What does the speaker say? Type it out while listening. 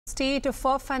State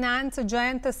for Finance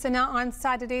Jayant Sinha on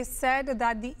Saturday said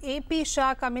that the A P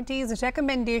Shah Committee's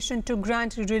recommendation to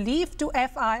grant relief to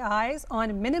FIIs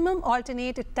on minimum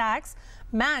alternate tax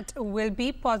MAT will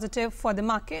be positive for the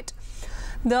market.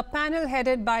 The panel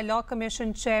headed by Law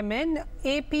Commission Chairman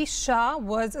A P Shah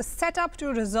was set up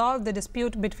to resolve the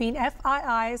dispute between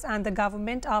FIIs and the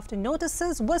government after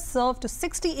notices were served to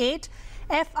 68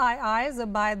 FIIs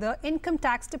by the Income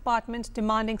Tax Department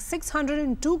demanding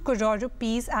 602 crore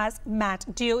rupees as MAT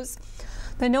dues.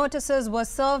 The notices were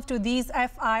served to these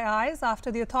FIIs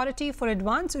after the Authority for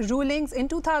Advance Rulings in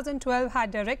 2012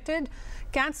 had directed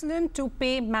Cancelant to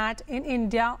pay MAT in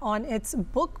India on its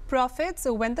book profits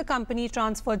when the company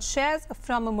transferred shares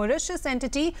from a Mauritius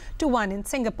entity to one in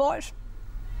Singapore.